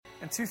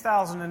In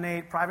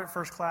 2008, Private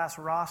First Class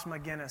Ross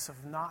McGinnis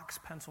of Knox,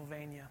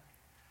 Pennsylvania,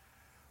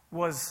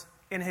 was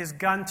in his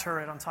gun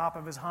turret on top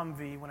of his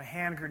Humvee when a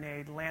hand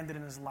grenade landed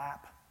in his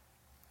lap.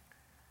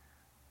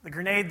 The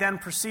grenade then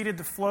proceeded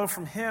to flow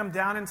from him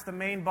down into the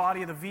main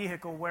body of the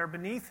vehicle, where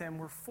beneath him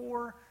were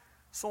 4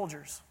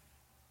 soldiers,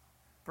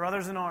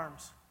 brothers in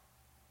arms.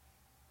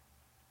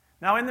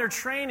 Now, in their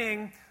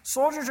training,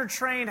 soldiers are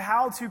trained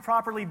how to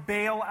properly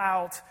bail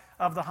out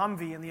of the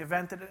Humvee in the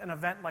event that an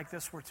event like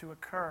this were to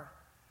occur.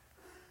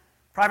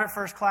 Private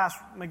First Class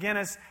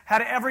McGinnis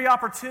had every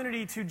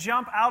opportunity to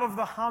jump out of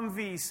the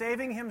Humvee,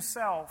 saving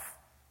himself.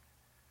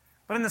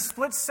 But in the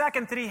split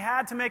second that he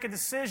had to make a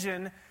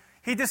decision,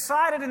 he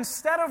decided,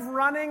 instead of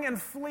running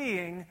and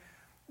fleeing,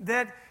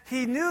 that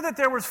he knew that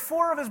there was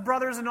 4 of his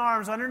brothers in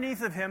arms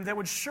underneath of him that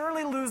would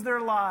surely lose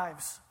their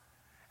lives.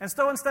 And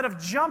so instead of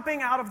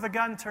jumping out of the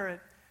gun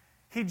turret,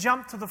 he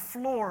jumped to the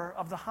floor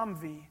of the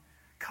Humvee,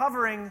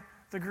 covering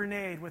the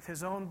grenade with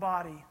his own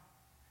body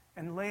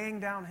and laying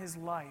down his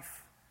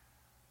life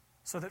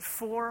so that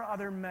 4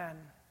 other men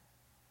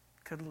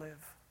could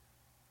live.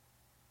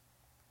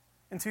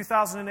 In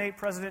 2008,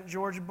 President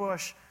George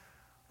Bush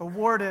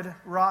awarded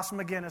Ross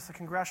McGinnis the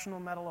Congressional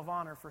Medal of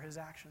Honor for his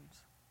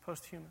actions,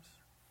 posthumous.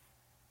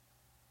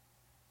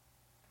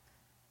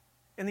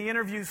 In the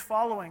interviews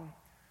following,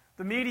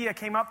 the media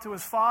came up to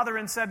his father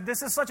and said,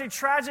 "This is such a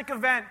tragic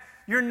event.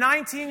 Your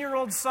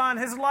 19-year-old son,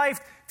 his life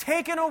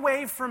taken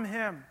away from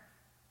him."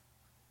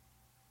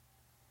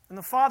 And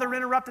the father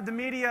interrupted the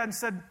media and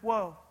said,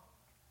 "Whoa.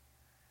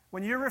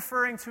 When you're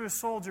referring to a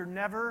soldier,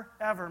 never,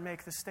 ever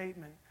make the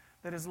statement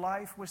that his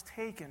life was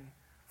taken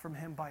from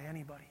him by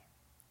anybody."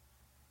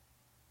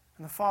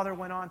 And the father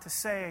went on to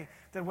say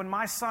that when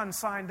my son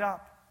signed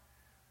up,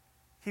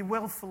 he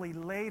willfully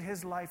laid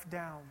his life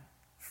down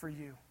for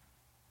you.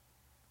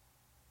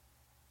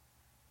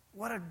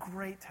 What a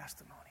great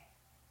testimony.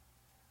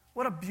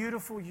 What a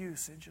beautiful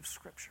usage of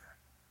Scripture.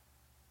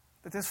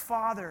 That this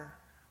father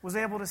was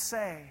able to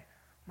say,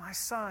 my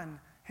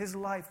son, his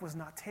life was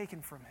not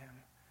taken from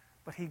him,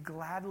 but he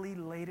gladly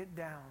laid it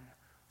down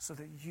so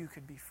that you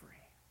could be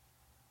free.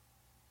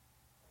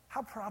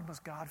 How proud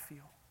must God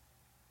feel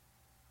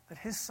that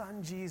his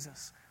son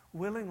Jesus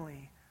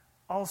willingly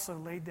also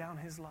laid down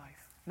his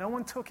life? No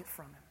one took it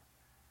from him,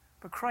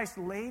 but Christ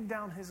laid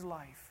down his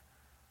life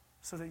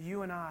so that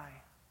you and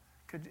I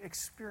could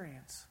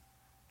experience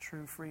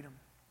true freedom.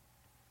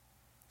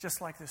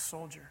 Just like this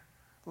soldier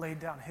laid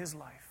down his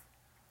life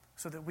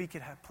so that we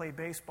could play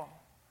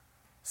baseball,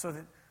 so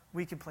that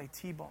we could play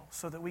t-ball,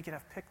 so that we could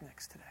have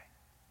picnics today.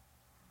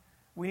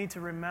 We need to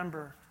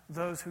remember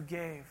those who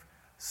gave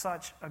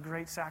such a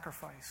great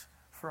sacrifice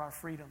for our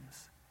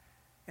freedoms.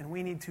 And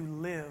we need to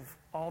live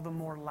all the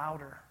more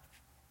louder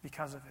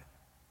because of it.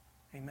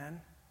 Amen?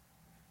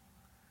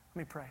 Let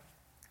me pray.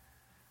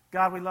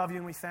 God, we love you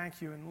and we thank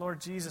you. And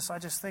Lord Jesus, I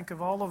just think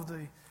of all of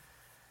the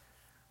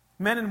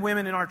men and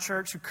women in our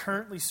church who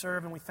currently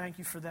serve, and we thank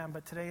you for them.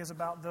 But today is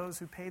about those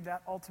who paid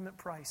that ultimate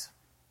price.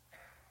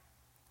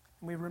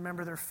 And we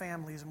remember their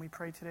families, and we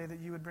pray today that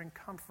you would bring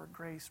comfort,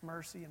 grace,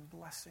 mercy, and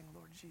blessing,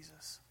 Lord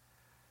Jesus.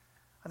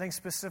 I think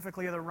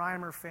specifically of the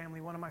Reimer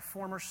family, one of my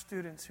former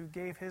students who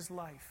gave his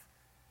life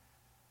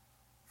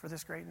for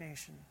this great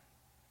nation.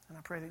 And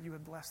I pray that you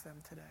would bless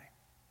them today.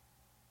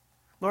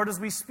 Lord, as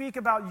we speak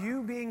about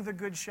you being the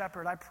good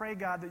shepherd, I pray,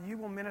 God, that you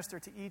will minister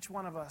to each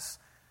one of us.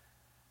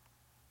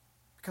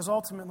 Because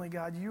ultimately,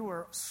 God, you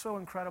are so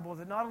incredible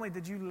that not only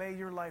did you lay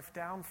your life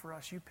down for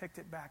us, you picked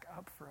it back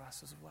up for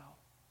us as well.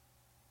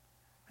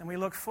 And we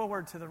look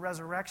forward to the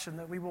resurrection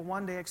that we will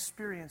one day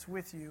experience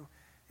with you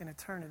in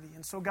eternity.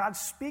 And so, God,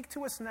 speak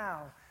to us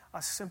now,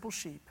 a simple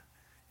sheep.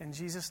 In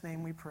Jesus'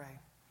 name we pray.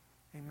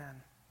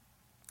 Amen.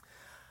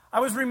 I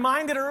was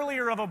reminded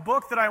earlier of a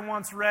book that I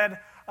once read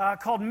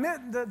called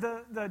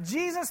the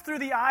Jesus Through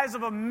the Eyes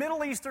of a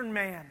Middle Eastern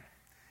Man.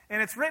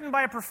 And it's written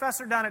by a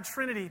professor down at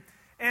Trinity.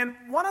 And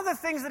one of the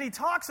things that he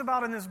talks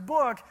about in this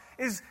book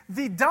is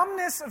the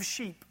dumbness of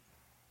sheep.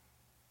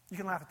 You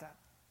can laugh at that.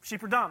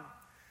 Sheep are dumb.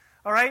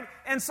 All right?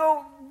 And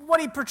so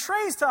what he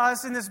portrays to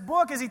us in this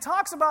book is he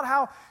talks about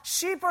how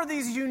sheep are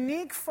these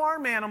unique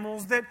farm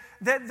animals that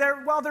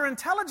while they're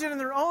intelligent in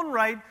their own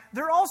right,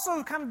 they're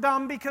also kind of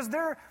dumb because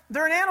they're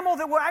an animal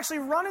that will actually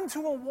run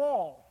into a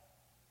wall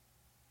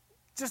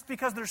just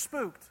because they're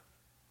spooked.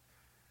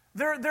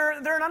 They're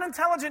an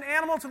unintelligent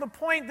animal to the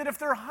point that if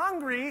they're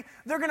hungry,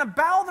 they're going to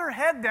bow their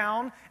head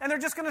down and they're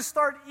just going to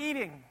start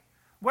eating.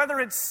 Whether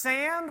it's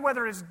sand,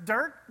 whether it's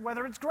dirt,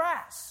 whether it's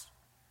grass.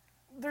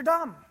 They're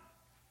dumb.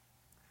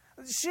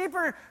 Sheep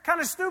are kind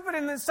of stupid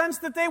in the sense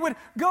that they would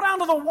go down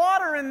to the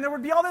water and there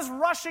would be all this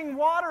rushing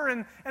water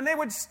and they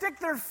would stick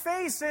their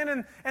face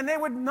in and they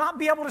would not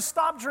be able to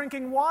stop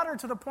drinking water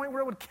to the point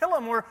where it would kill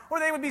them or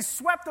they would be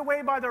swept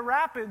away by the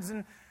rapids.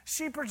 And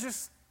sheep are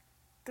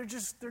they're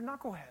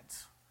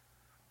knuckleheads.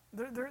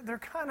 They're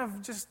kind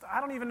of just,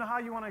 I don't even know how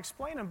you want to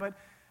explain them, but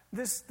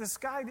this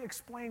guy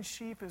explains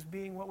sheep as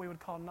being what we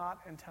would call not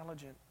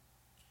intelligent.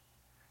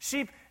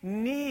 Sheep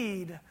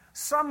need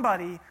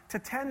somebody to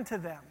tend to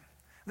them.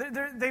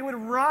 They would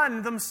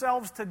run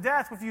themselves to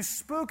death. If you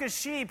spook a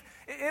sheep,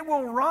 it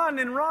will run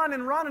and run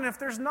and run, and if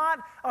there's not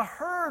a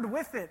herd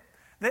with it,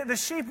 the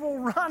sheep will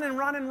run and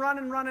run and run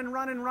and run and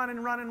run and run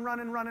and run and run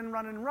and run and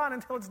run and run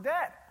until it's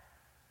dead,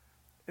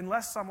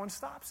 unless someone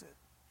stops it.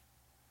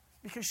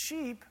 Because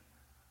sheep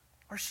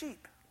are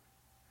sheep.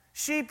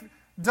 Sheep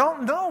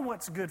don't know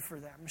what's good for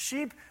them.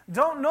 Sheep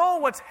don't know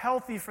what's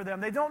healthy for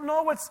them. They don't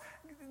know what's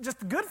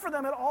just good for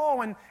them at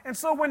all. And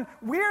so when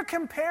we're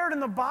compared in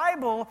the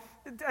Bible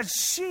as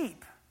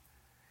sheep,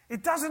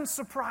 it doesn't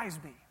surprise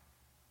me.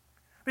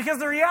 Because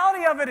the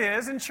reality of it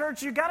is, in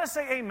church, you got to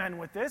say amen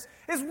with this,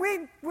 is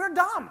we're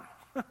dumb.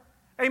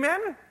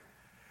 Amen?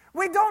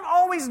 We don't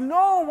always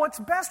know what's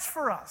best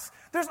for us.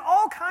 There's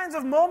all kinds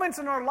of moments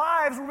in our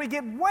lives where we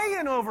get way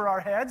in over our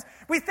heads.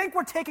 We think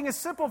we're taking a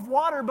sip of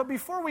water, but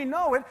before we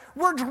know it,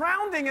 we're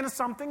drowning into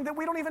something that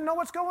we don't even know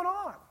what's going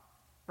on.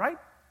 Right?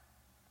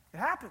 It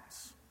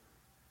happens.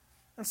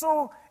 And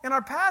so, in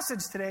our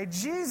passage today,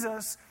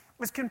 Jesus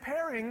is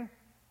comparing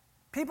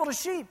people to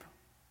sheep.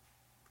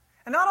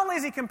 And not only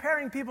is he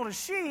comparing people to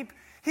sheep,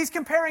 he's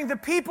comparing the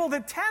people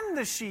that tend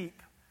the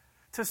sheep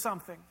to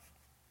something.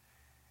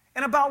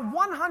 In about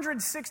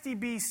 160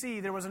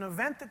 BC, there was an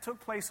event that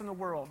took place in the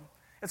world.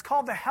 It's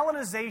called the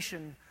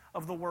Hellenization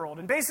of the world.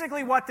 And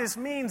basically what this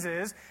means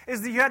is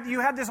that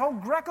you had this whole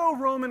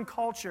Greco-Roman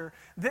culture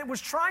that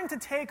was trying to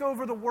take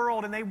over the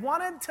world, and they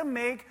wanted to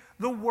make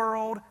the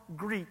world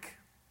Greek.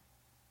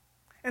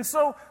 And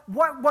so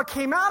what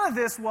came out of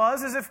this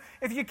was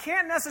if you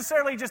can't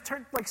necessarily just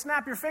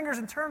snap your fingers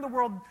and turn the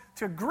world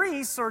to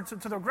Greece or to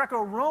the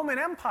Greco-Roman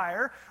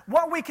Empire,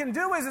 what we can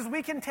do is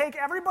we can take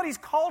everybody's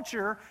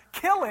culture,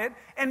 kill it,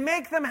 and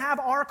make them have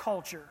our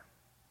culture.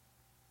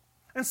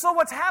 And so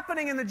what's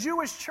happening in the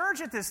Jewish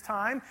church at this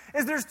time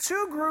is there's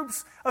two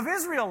groups of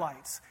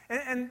Israelites.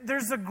 And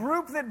there's a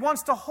group that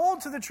wants to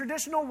hold to the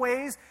traditional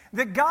ways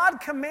that God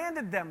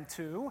commanded them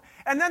to.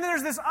 And then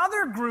there's this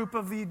other group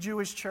of the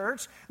Jewish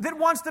church that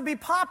wants to be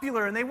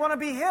popular, and they want to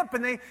be hip,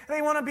 and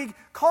they want to be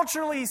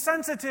culturally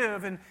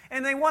sensitive,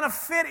 and they want to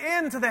fit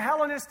into the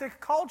Hellenistic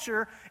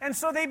culture. And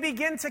so they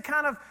begin to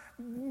kind of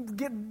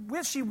get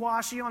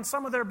wishy-washy on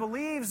some of their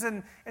beliefs,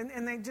 and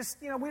they just,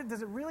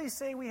 does it really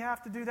say we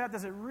have to do that?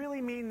 Does it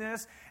really mean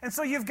this? And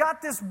so you've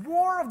got this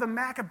war of the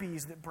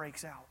Maccabees that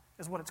breaks out,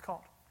 is what it's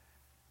called.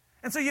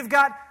 And so you've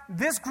got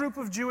this group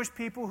of Jewish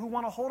people who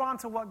want to hold on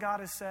to what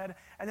God has said,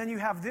 and then you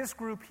have this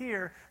group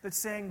here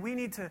that's saying we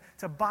need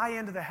to buy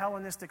into the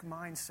Hellenistic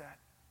mindset.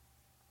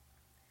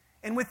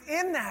 And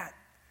within that,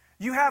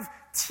 you have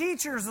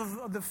teachers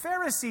of the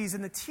Pharisees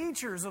and the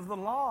teachers of the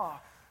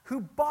law who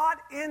bought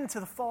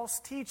into the false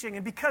teaching.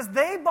 And because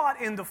they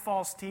bought into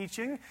false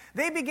teaching,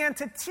 they began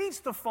to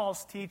teach the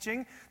false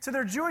teaching to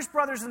their Jewish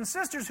brothers and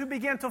sisters who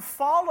began to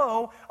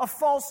follow a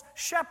false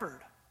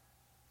shepherd.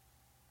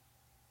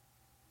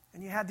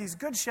 And you had these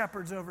good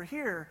shepherds over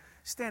here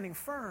standing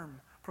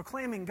firm,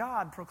 proclaiming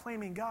God,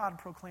 proclaiming God,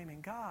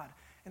 proclaiming God.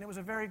 And it was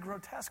a very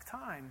grotesque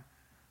time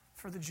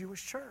for the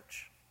Jewish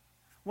church.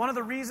 One of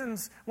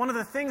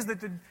the things that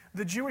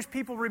the Jewish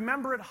people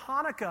remember at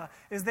Hanukkah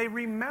is they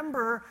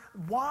remember,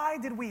 why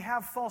did we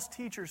have false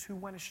teachers who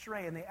went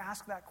astray? And they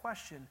ask that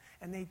question,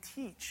 and they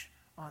teach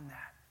on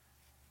that.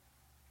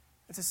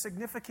 It's a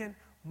significant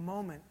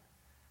moment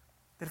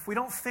that if we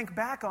don't think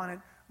back on it,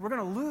 we're going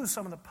to lose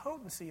some of the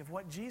potency of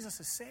what Jesus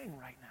is saying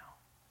right now.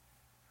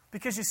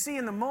 Because you see,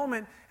 in the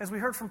moment, as we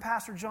heard from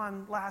Pastor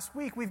John last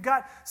week, we've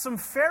got some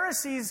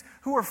Pharisees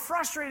who are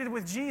frustrated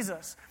with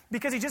Jesus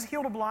because he just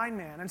healed a blind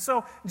man. And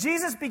so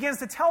Jesus begins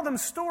to tell them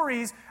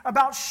stories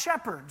about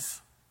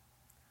shepherds.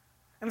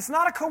 And it's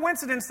not a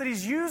coincidence that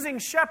he's using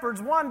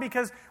shepherds, one,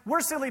 because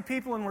we're silly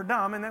people and we're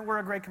dumb, and that we're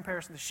a great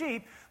comparison to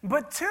sheep.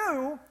 But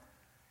two,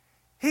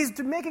 he's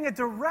making a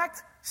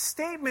direct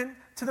statement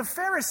to the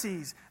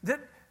Pharisees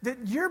that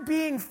you're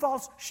being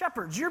false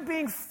shepherds. You're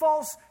being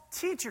false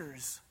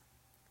teachers.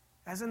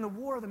 As in the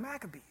war of the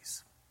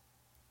Maccabees.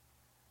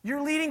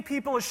 You're leading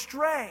people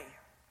astray.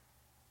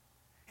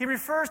 He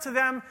refers to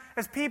them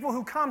as people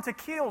who come to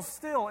kill,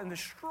 steal, and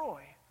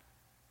destroy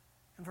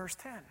in verse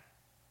 10.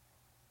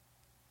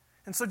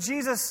 And so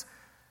Jesus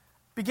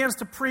begins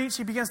to preach,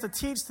 he begins to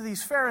teach to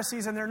these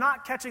Pharisees, and they're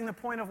not catching the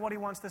point of what he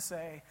wants to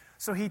say.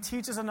 So he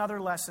teaches another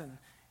lesson,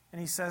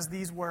 and he says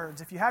these words.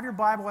 If you have your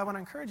Bible, I want to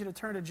encourage you to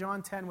turn to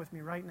John 10 with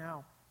me right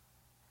now.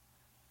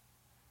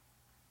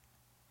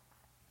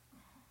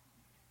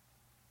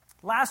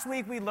 Last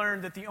week we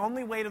learned that the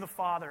only way to the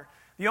Father,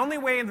 the only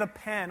way into the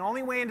pen,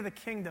 only way into the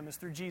kingdom is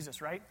through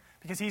Jesus, right?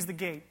 Because he's the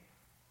gate.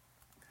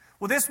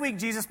 Well, this week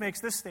Jesus makes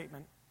this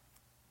statement.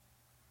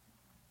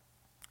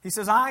 He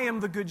says, I am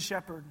the good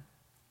shepherd.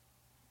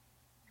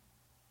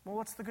 Well,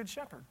 what's the good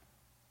shepherd?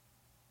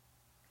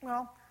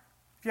 Well,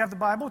 if you have the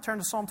Bible, turn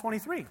to Psalm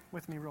 23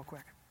 with me real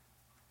quick.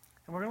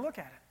 And we're going to look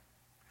at it.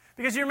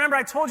 Because you remember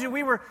I told you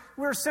we're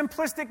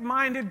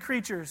simplistic-minded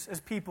creatures as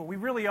people. We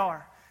really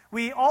are.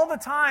 We all the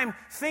time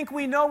think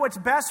we know what's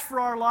best for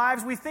our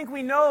lives. We think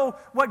we know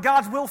what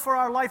God's will for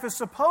our life is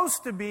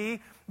supposed to be.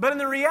 But in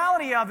the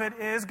reality of it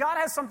is God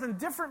has something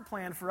different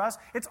planned for us.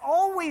 It's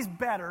always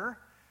better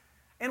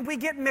And we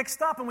get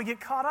mixed up and we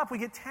get caught up, we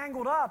get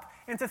tangled up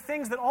into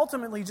things that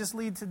ultimately just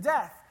lead to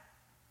death.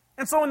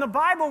 And so in the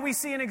Bible, we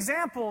see an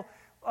example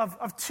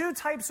of two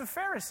types of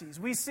Pharisees.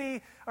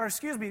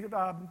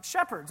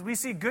 Shepherds. We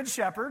see good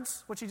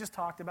shepherds, which he just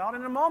talked about.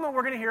 In a moment,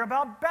 we're going to hear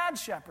about bad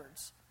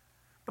shepherds.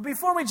 But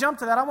before we jump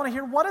to that, I want to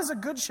hear, what is a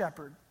good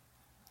shepherd?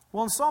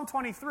 Well, in Psalm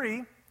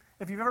 23,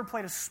 if you've ever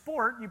played a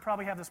sport, you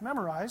probably have this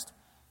memorized.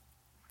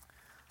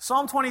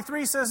 Psalm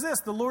 23 says this,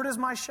 "The Lord is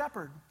my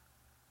shepherd.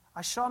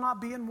 I shall not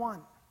be in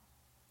want.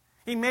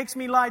 He makes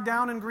me lie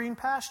down in green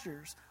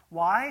pastures."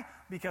 Why?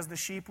 Because the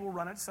sheep will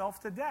run itself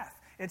to death.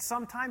 It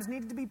sometimes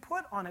needs to be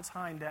put on its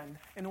hind end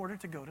in order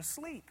to go to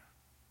sleep.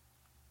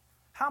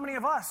 How many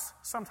of us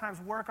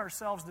sometimes work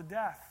ourselves to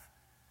death?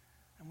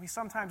 And we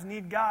sometimes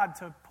need God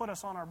to put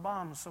us on our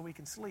bums so we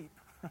can sleep.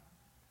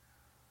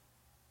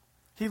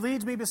 He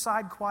leads me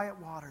beside quiet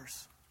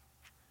waters.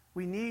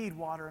 We need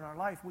water in our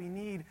life. We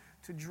need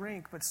to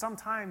drink. But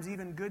sometimes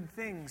even good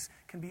things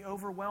can be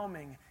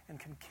overwhelming and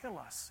can kill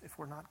us if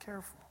we're not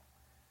careful.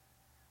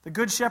 The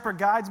good shepherd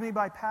guides me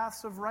by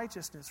paths of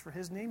righteousness for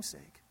his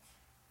namesake.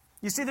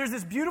 You see, there's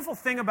this beautiful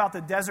thing about the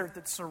desert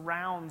that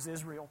surrounds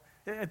Israel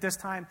at this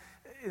time.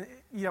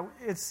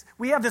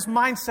 We have this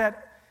mindset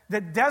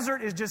that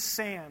desert is just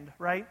sand,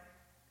 right?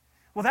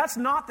 Well, that's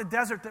not the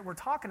desert that we're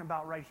talking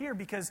about right here,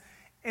 because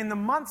in the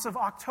months of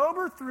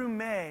October through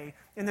May,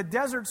 in the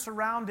desert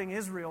surrounding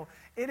Israel,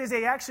 it is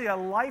actually a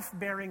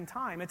life-bearing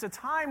time. It's a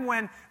time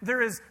when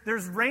there's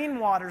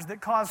rainwaters that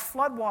cause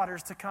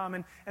floodwaters to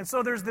come. And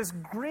so there's this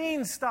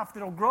green stuff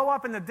that'll grow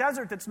up in the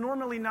desert that's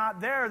normally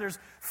not there. There's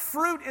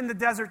fruit in the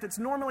desert that's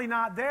normally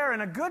not there.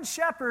 And a good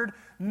shepherd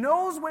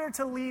knows where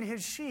to lead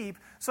his sheep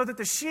so that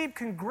the sheep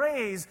can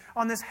graze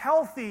on this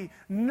healthy,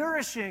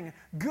 nourishing,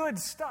 good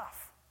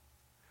stuff.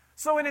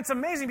 And it's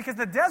amazing because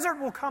the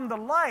desert will come to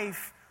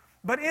life,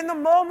 but in the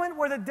moment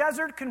where the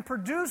desert can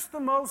produce the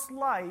most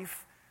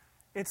life,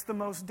 it's the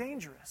most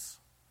dangerous.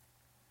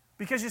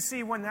 Because you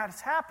see, when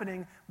that's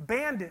happening,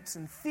 bandits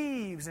and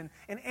thieves and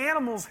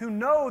animals who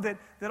know that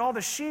all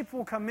the sheep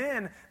will come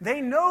in,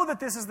 they know that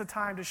this is the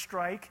time to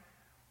strike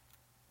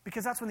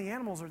because that's when the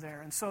animals are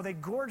there. And so they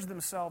gorge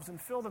themselves and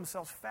fill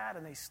themselves fat,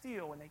 and they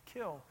steal and they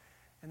kill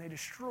and they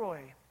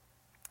destroy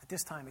at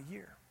this time of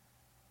year.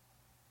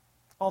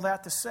 All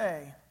that to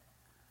say,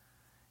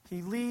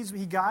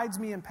 He guides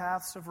me in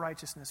paths of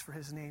righteousness for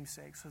his name's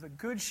sake. So the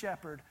good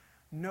shepherd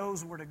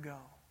knows where to go.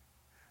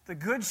 The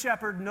good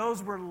shepherd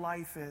knows where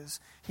life is.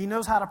 He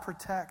knows how to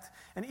protect.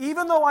 And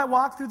even though I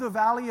walk through the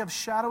valley of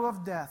shadow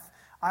of death,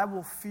 I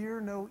will fear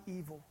no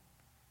evil.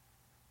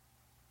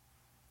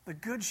 The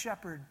good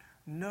shepherd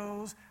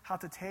knows how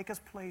to take us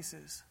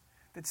places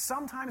that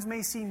sometimes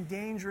may seem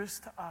dangerous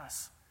to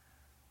us,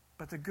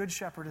 but the good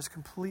shepherd is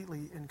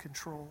completely in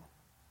control.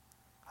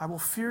 I will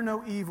fear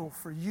no evil,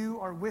 for you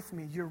are with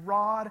me. Your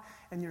rod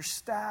and your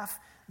staff,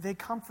 they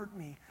comfort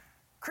me.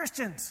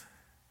 Christians,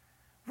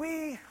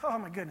 oh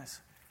my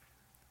goodness,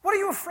 what are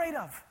you afraid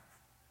of?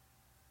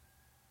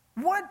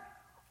 What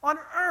on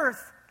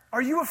earth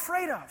are you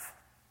afraid of?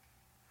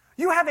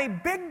 You have a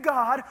big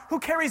God who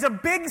carries a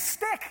big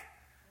stick.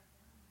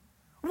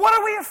 What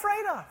are we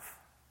afraid of?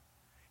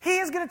 He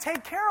is going to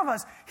take care of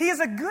us. He is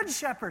a good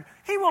shepherd.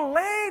 He will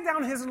lay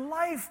down his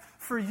life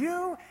for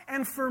you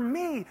and for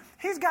me.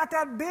 He's got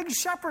that big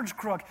shepherd's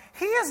crook.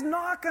 He is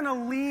not going to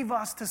leave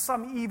us to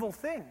some evil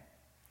thing.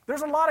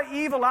 There's a lot of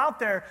evil out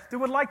there that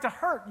would like to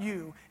hurt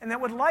you and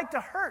that would like to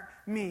hurt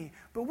me.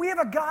 But we have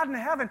a God in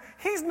heaven.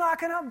 He's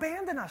not going to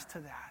abandon us to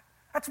that.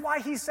 That's why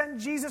he sent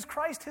Jesus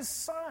Christ, his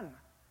Son,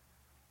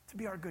 to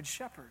be our good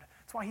shepherd.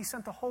 That's why he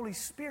sent the Holy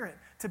Spirit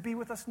to be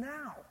with us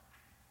now.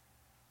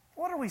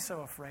 What are we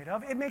so afraid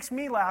of? It makes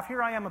me laugh.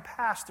 Here I am, a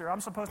pastor.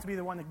 I'm supposed to be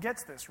the one that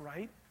gets this,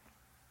 right?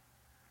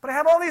 But I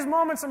have all these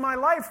moments in my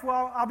life where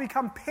I'll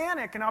become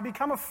panicked and I'll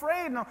become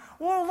afraid. And oh,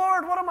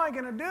 Lord, what am I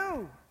going to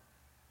do?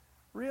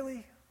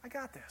 Really? I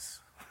got this.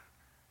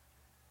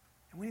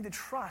 And we need to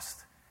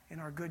trust in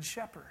our good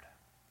shepherd.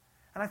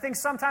 And I think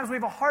sometimes we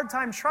have a hard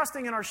time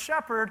trusting in our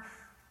shepherd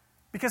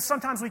because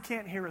sometimes we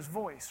can't hear his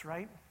voice,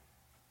 right?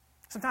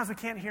 Sometimes we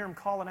can't hear him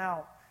calling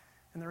out.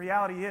 And the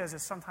reality is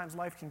sometimes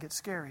life can get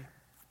scary.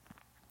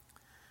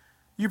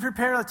 You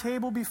prepare a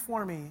table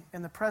before me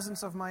in the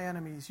presence of my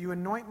enemies. You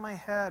anoint my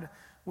head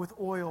with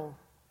oil.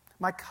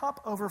 My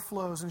cup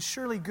overflows, and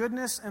surely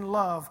goodness and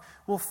love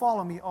will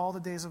follow me all the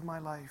days of my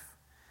life,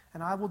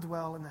 and I will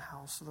dwell in the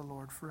house of the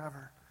Lord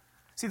forever.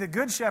 See, the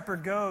good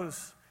shepherd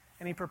goes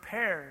and he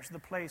prepares the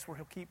place where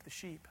he'll keep the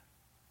sheep.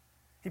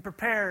 He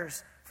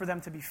prepares for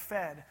them to be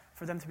fed,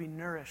 for them to be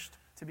nourished,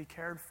 to be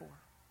cared for.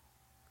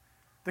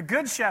 The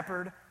good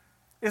shepherd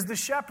is the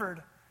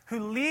shepherd who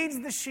leads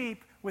the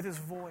sheep with his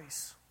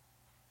voice.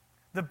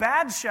 The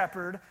bad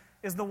shepherd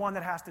is the one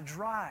that has to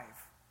drive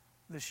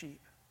the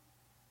sheep.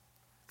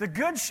 The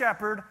good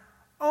shepherd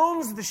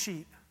owns the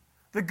sheep.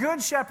 The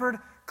good shepherd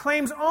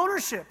claims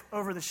ownership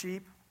over the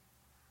sheep,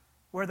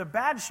 where the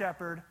bad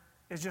shepherd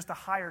is just a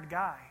hired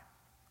guy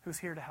who's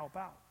here to help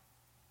out.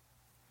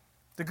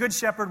 The good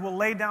shepherd will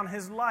lay down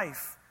his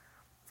life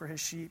for his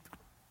sheep.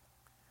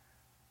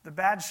 The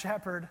bad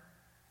shepherd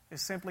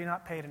is simply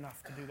not paid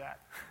enough to do that.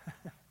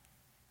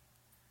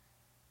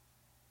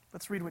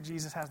 Let's read what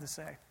Jesus has to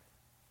say.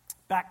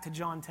 Back to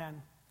John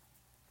 10,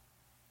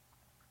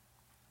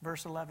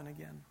 verse 11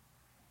 again.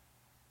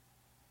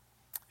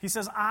 He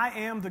says, I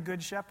am the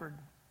good shepherd,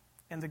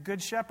 and the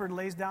good shepherd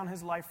lays down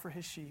his life for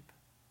his sheep.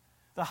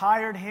 The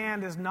hired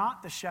hand is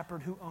not the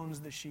shepherd who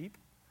owns the sheep.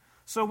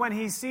 So when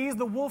he sees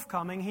the wolf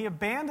coming, he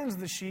abandons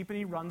the sheep and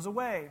he runs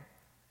away.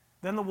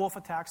 Then the wolf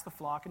attacks the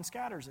flock and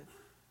scatters it.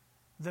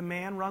 The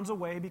man runs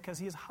away because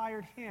he is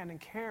hired hand and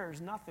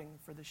cares nothing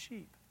for the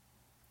sheep.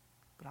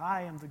 But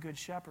I am the good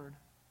shepherd,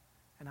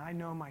 and I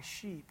know my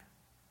sheep,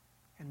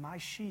 and my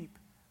sheep,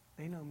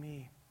 they know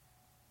me.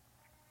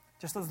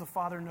 Just as the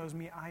Father knows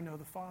me, I know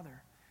the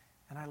Father,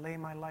 and I lay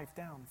my life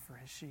down for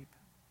his sheep.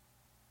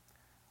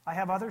 I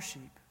have other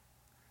sheep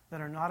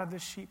that are not of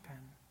this sheep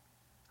pen,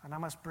 and I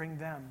must bring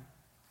them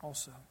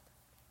also.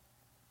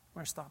 I'm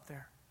going to stop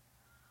there.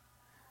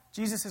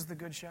 Jesus is the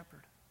good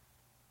shepherd.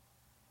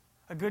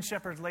 A good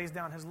shepherd lays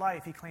down his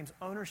life. He claims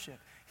ownership.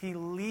 He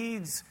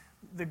leads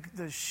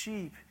the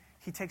sheep.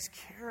 He takes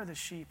care of the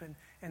sheep.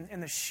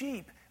 And the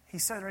sheep, he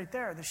said right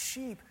there, the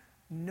sheep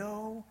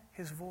know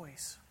his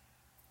voice.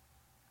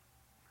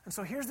 And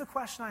so here's the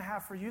question I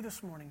have for you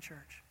this morning,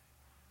 church.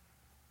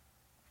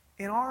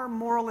 In our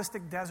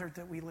moralistic desert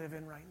that we live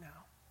in right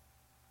now,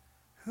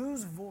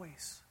 whose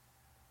voice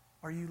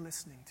are you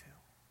listening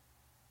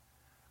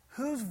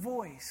to? Whose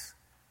voice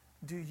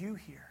do you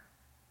hear?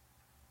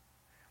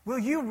 Will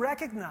you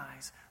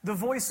recognize the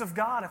voice of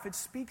God if it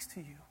speaks to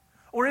you?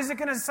 Or is it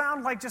going to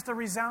sound like just a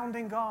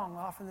resounding gong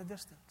off in the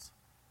distance?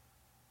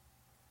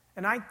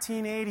 In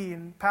 1980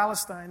 in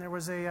Palestine, there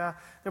was a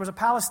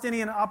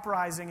Palestinian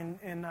uprising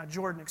in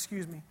Jordan,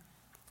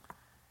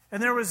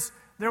 And there was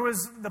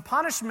the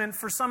punishment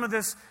for some of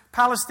this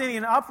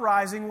Palestinian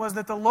uprising was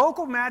that the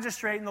local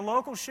magistrate and the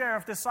local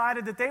sheriff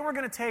decided that they were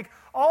going to take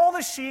all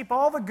the sheep,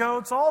 all the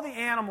goats, all the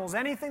animals,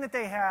 anything that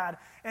they had,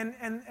 and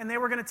they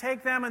were going to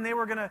take them and they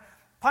were going to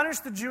punish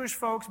the Jewish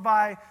folks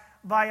by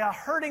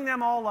herding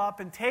them all up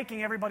and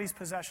taking everybody's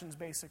possessions,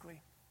 basically.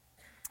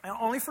 And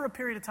only for a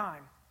period of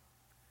time.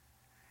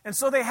 And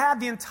so they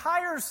had the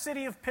entire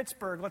city of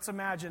Pittsburgh, let's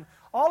imagine.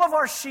 All of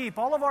our sheep,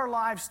 all of our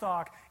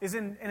livestock is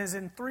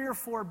in 3 or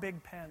 4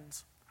 big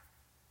pens.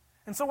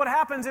 And so what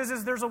happens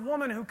is there's a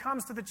woman who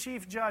comes to the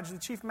chief judge, the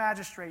chief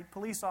magistrate,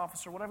 police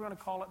officer, whatever you want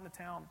to call it in the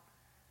town.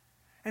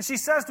 And she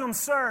says to him,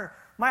 "Sir,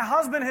 my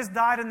husband has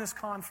died in this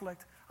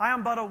conflict. I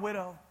am but a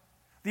widow.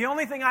 The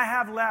only thing I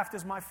have left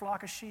is my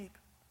flock of sheep.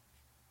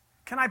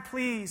 Can I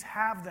please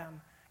have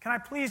them? Can I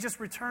please just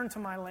return to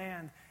my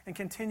land and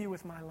continue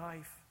with my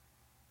life?"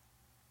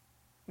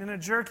 In a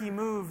jerky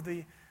move,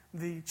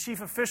 the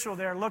chief official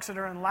there looks at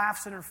her and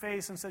laughs in her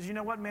face and says, "You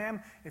know what,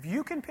 ma'am? If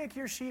you can pick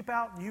your sheep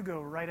out, you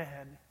go right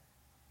ahead."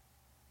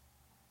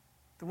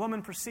 The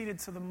woman proceeded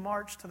to the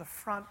march to the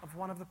front of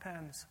one of the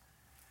pens,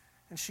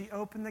 and she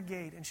opened the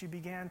gate and she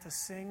began to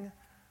sing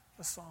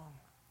a song.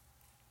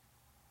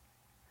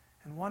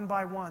 And one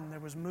by one,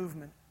 there was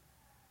movement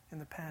in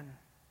the pen.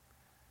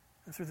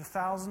 And through the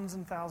thousands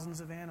and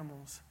thousands of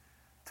animals,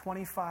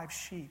 25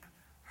 sheep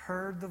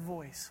heard the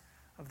voice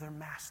of their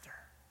master.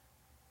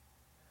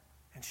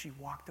 And she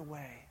walked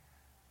away,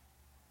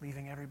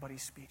 leaving everybody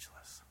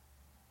speechless.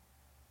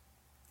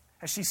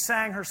 As she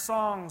sang her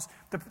songs,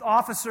 the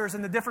officers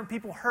and the different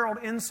people hurled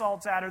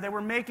insults at her. They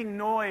were making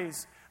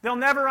noise. They'll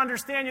never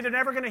understand you. They're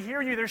never going to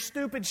hear you. They're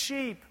stupid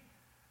sheep.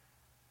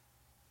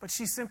 But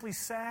she simply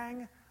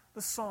sang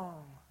the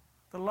song,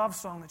 the love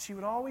song that she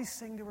would always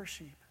sing to her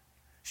sheep.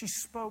 She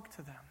spoke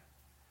to them.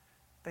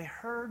 They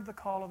heard the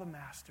call of the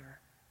master,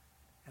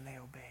 and they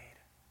obeyed.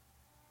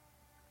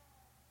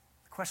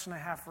 The question I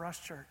have for us,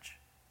 church,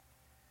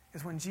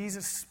 is when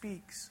Jesus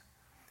speaks,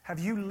 have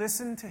you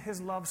listened to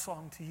his love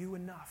song to you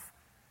enough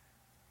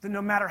that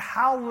no matter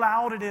how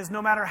loud it is,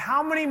 no matter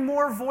how many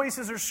more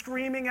voices are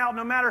screaming out,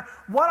 no matter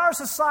what our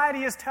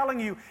society is telling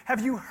you,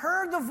 have you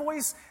heard the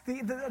voice,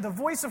 the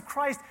voice of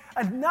Christ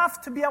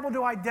enough to be able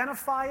to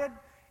identify it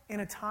in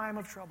a time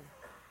of trouble?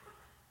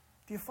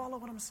 Do you follow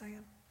what I'm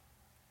saying?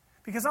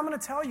 Because I'm going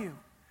to tell you,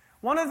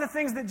 one of the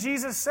things that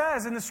Jesus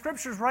says in the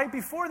scriptures right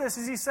before this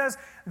is he says,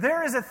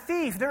 there is a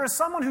thief, there is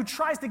someone who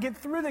tries to get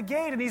through the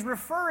gate, and he's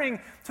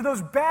referring to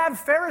those bad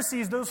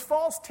Pharisees, those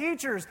false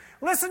teachers.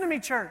 Listen to me,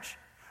 church.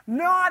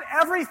 Not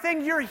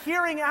everything you're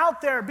hearing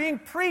out there being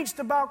preached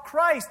about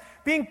Christ,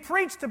 being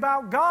preached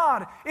about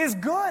God is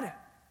good.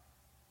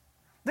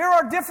 There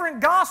are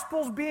different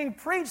gospels being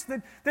preached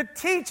that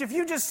teach if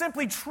you just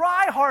simply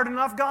try hard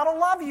enough, God will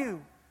love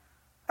you.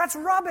 That's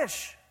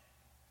rubbish.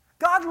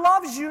 God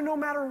loves you no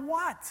matter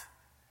what.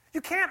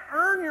 You can't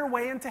earn your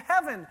way into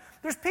heaven.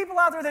 There's people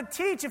out there that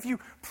teach if you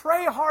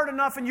pray hard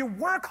enough and you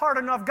work hard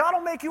enough, God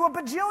will make you a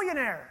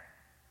bajillionaire.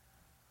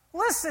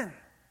 Listen,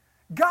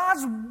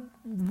 God's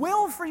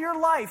will for your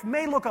life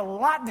may look a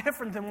lot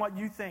different than what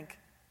you think.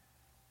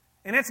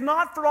 And it's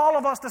not for all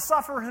of us to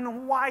suffer in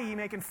Hawaii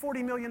making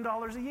 $40 million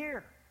a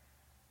year.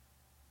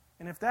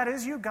 And if that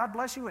is you, God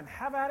bless you and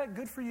have at it,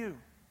 good for you.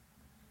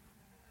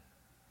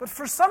 But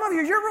for some of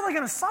you, you're really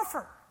going to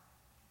suffer.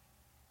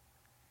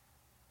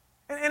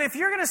 And if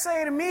you're going to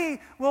say to me,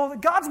 well,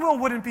 God's will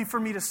wouldn't be for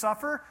me to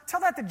suffer,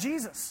 tell that to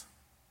Jesus.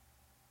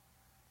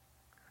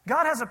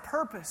 God has a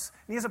purpose,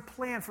 and He has a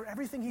plan for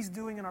everything He's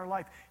doing in our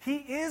life. He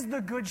is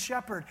the good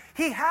shepherd.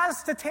 He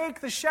has to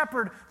take the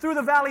shepherd through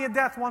the valley of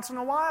death once in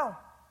a while.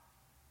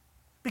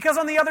 Because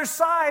on the other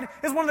side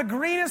is one of the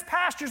greenest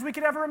pastures we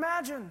could ever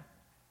imagine.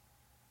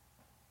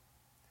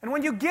 And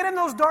when you get in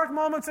those dark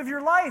moments of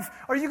your life,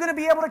 are you going to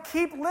be able to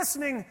keep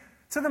listening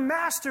to the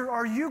Master, or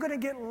are you going to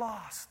get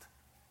lost?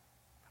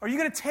 Are you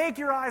going to take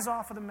your eyes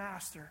off of the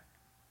Master?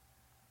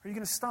 Are you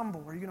going to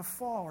stumble? Are you going to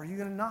fall? Are you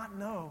going to not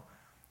know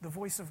the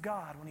voice of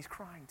God when He's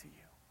crying to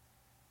you?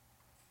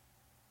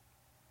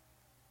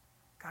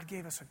 God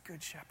gave us a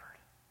good shepherd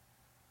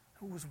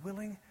who was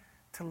willing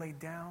to lay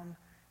down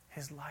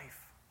His life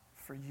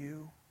for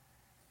you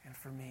and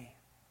for me.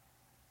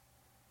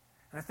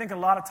 And I think a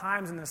lot of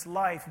times in this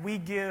life, we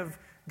give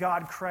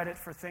God credit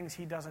for things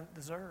He doesn't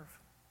deserve.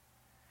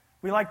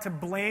 We like to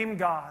blame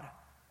God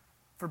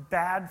for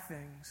bad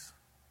things,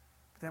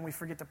 but then we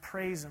forget to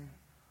praise Him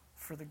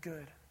for the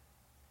good.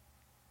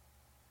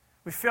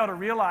 We fail to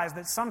realize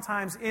that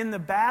sometimes in the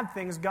bad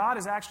things, God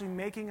is actually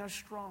making us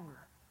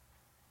stronger.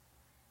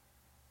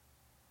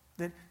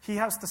 That He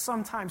has to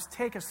sometimes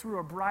take us through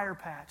a briar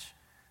patch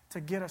to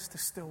get us to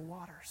still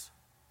waters.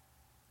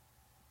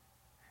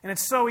 And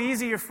it's so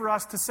easier for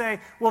us to say,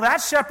 well,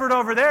 that shepherd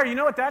over there, you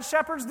know what that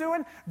shepherd's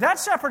doing? That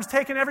shepherd's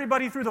taking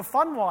everybody through the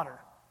fun water.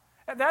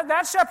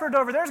 That shepherd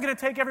over there is going to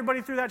take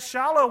everybody through that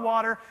shallow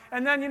water,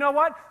 and then you know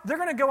what? They're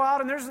going to go out,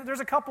 and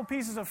there's a couple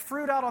pieces of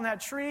fruit out on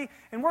that tree,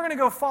 and we're going to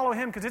go follow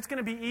him because it's going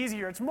to be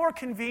easier. It's more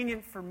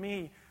convenient for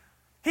me.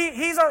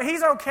 He's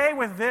okay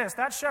with this.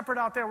 That shepherd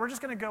out there, we're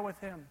just going to go with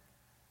him.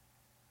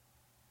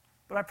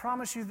 But I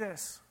promise you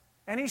this,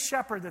 any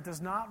shepherd that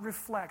does not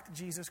reflect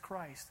Jesus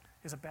Christ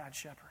is a bad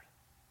shepherd.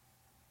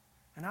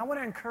 And I want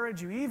to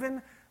encourage you,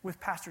 even with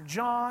Pastor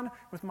John,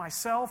 with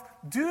myself,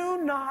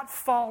 do not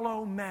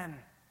follow men.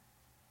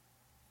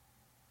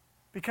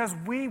 Because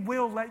we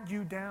will let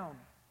you down.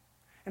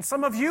 And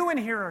some of you in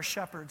here are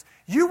shepherds.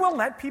 You will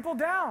let people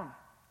down.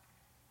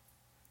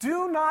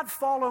 Do not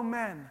follow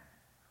men.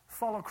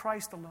 Follow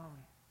Christ alone.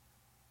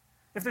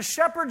 If the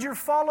shepherd you're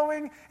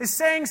following is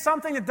saying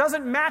something that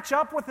doesn't match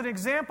up with an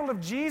example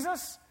of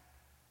Jesus,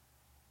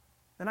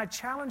 then I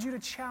challenge you to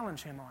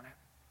challenge him on it.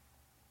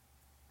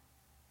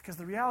 Because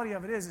the reality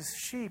of it is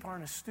sheep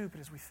aren't as stupid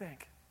as we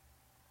think.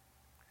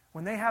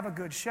 When they have a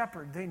good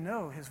shepherd, they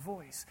know his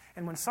voice.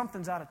 And when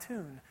something's out of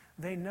tune,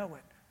 they know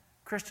it.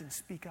 Christians,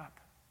 speak up.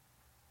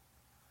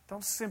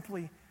 Don't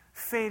simply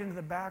fade into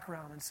the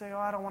background and say, oh,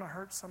 I don't want to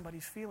hurt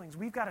somebody's feelings.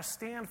 We've got to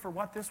stand for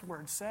what this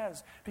word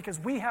says because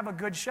we have a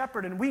good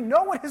shepherd and we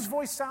know what his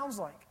voice sounds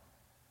like.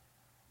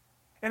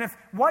 And if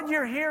what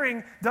you're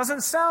hearing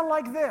doesn't sound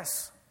like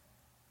this,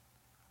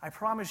 I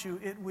promise you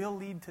it will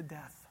lead to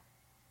death.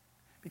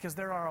 Because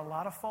there are a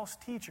lot of false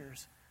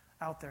teachers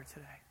out there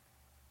today.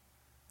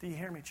 Do you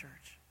hear me,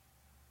 church?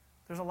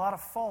 There's a lot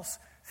of false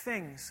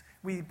things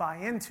we buy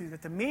into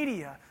that the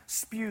media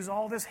spews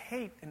all this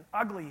hate and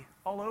ugly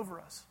all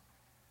over us.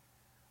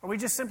 Are we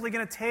just simply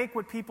going to take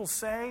what people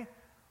say,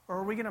 or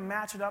are we going to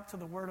match it up to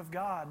the Word of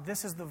God?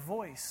 This is the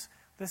voice.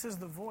 This is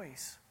the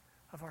voice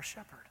of our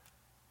shepherd.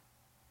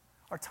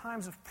 Our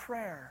times of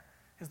prayer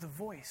is the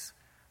voice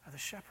of the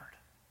shepherd.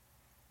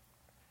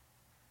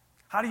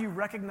 How do you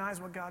recognize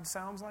what God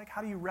sounds like?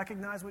 How do you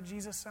recognize what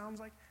Jesus sounds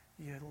like?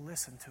 You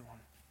listen to him.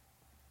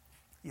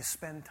 You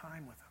spend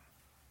time with him.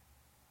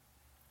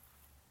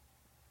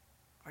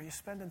 Are you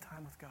spending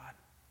time with God?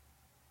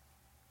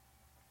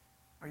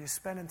 Are you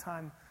spending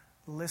time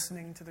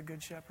listening to the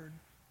Good Shepherd?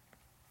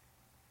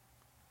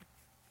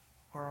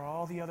 Or are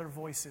all the other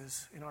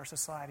voices in our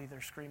society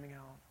they're screaming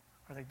out?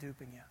 Are they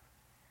duping you?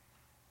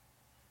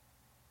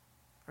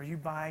 Are you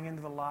buying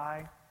into the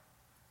lie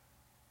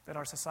that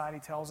our society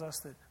tells us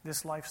that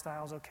this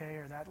lifestyle is okay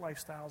or that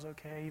lifestyle is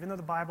okay, even though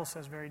the Bible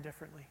says very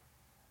differently?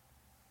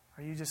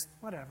 Are you just,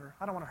 whatever,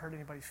 I don't want to hurt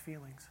anybody's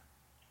feelings.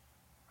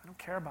 I don't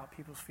care about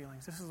people's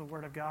feelings. This is the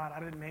Word of God. I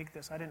didn't make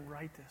this. I didn't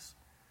write this.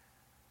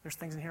 There's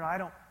things in here I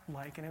don't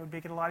like, and it would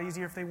make it a lot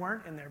easier if they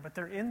weren't in there, but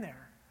they're in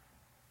there.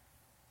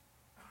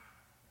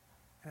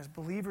 And as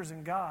believers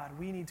in God,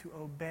 we need to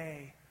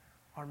obey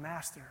our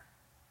Master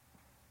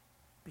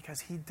because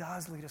he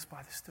does lead us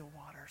by the still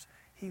waters.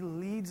 He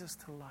leads us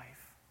to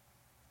life.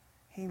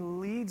 He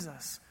leads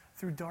us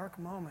through dark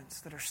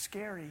moments that are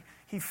scary.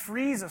 He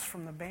frees us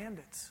from the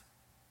bandits.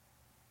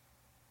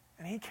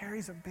 And he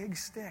carries a big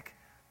stick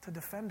to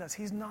defend us.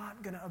 He's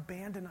not going to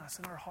abandon us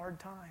in our hard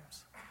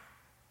times.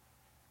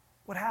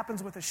 What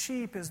happens with a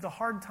sheep is the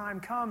hard time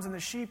comes and the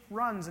sheep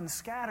runs and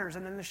scatters,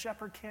 and then the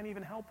shepherd can't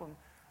even help him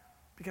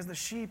because the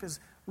sheep is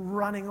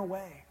running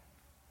away,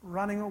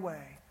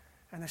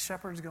 and the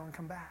shepherd's going,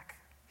 come back.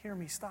 Hear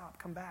me, stop,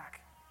 come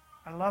back.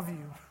 I love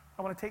you.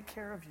 I want to take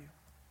care of you.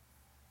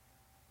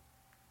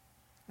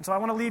 And so I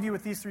want to leave you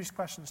with these three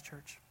questions,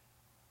 church.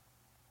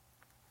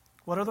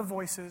 What are the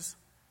voices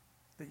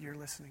that you're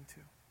listening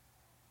to?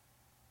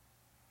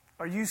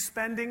 Are you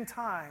spending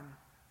time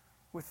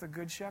with the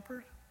Good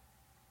Shepherd?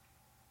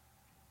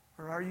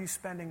 Or are you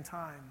spending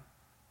time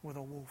with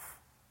a wolf?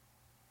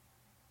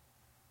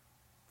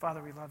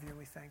 Father, we love you and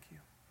we thank you.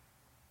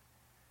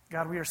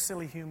 God, we are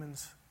silly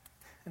humans,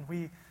 and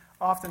we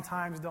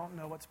oftentimes don't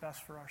know what's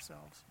best for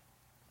ourselves.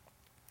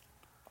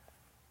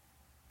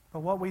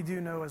 But what we do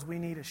know is we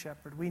need a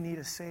shepherd. We need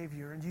a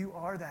Savior, and you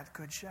are that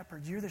good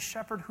shepherd. You're the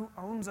shepherd who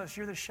owns us.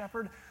 You're the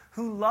shepherd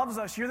who loves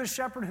us. You're the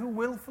shepherd who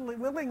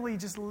willingly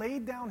just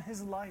laid down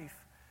his life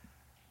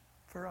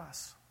for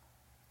us.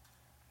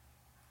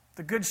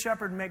 The good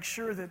shepherd makes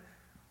sure that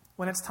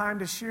when it's time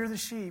to shear the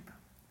sheep,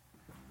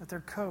 that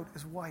their coat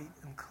is white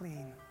and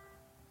clean.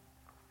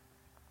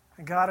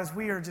 And God, as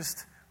we are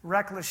just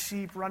reckless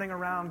sheep running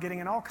around, getting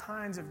in all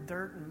kinds of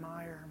dirt and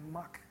mire and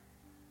muck,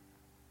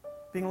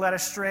 being led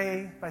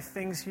astray by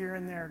things here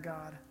and there,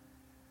 God,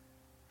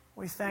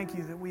 we thank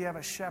you that we have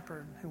a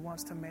shepherd who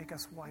wants to make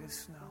us white as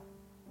snow,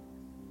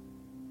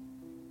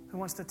 who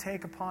wants to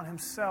take upon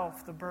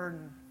himself the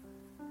burden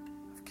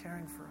of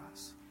caring for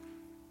us.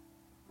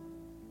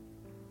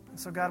 And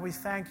so, God, we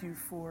thank you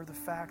for the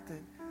fact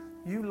that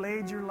you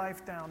laid your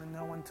life down and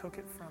no one took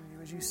it from you,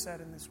 as you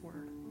said in this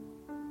word.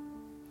 And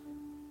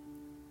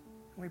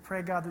we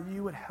pray, God, that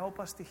you would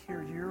help us to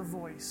hear your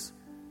voice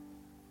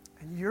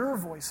and your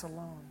voice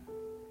alone.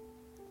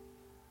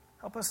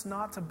 Help us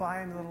not to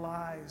buy into the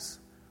lies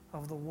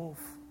of the wolf,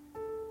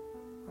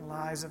 the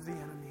lies of the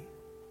enemy.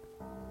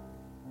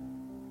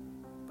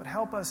 But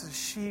help us as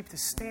sheep to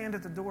stand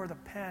at the door of the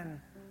pen,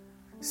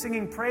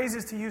 singing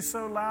praises to you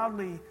so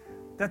loudly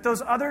that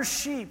those other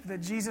sheep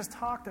that Jesus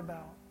talked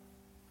about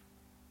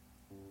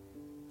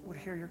would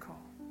hear your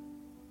call.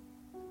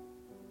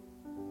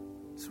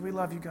 So we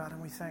love you, God,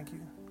 and we thank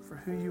you for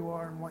who you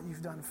are and what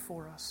you've done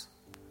for us.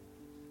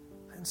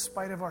 In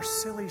spite of our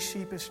silly,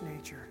 sheepish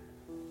nature,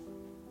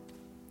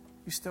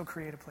 you still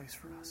create a place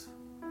for us.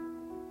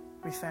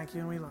 We thank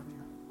you and we love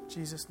you. In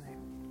Jesus' name.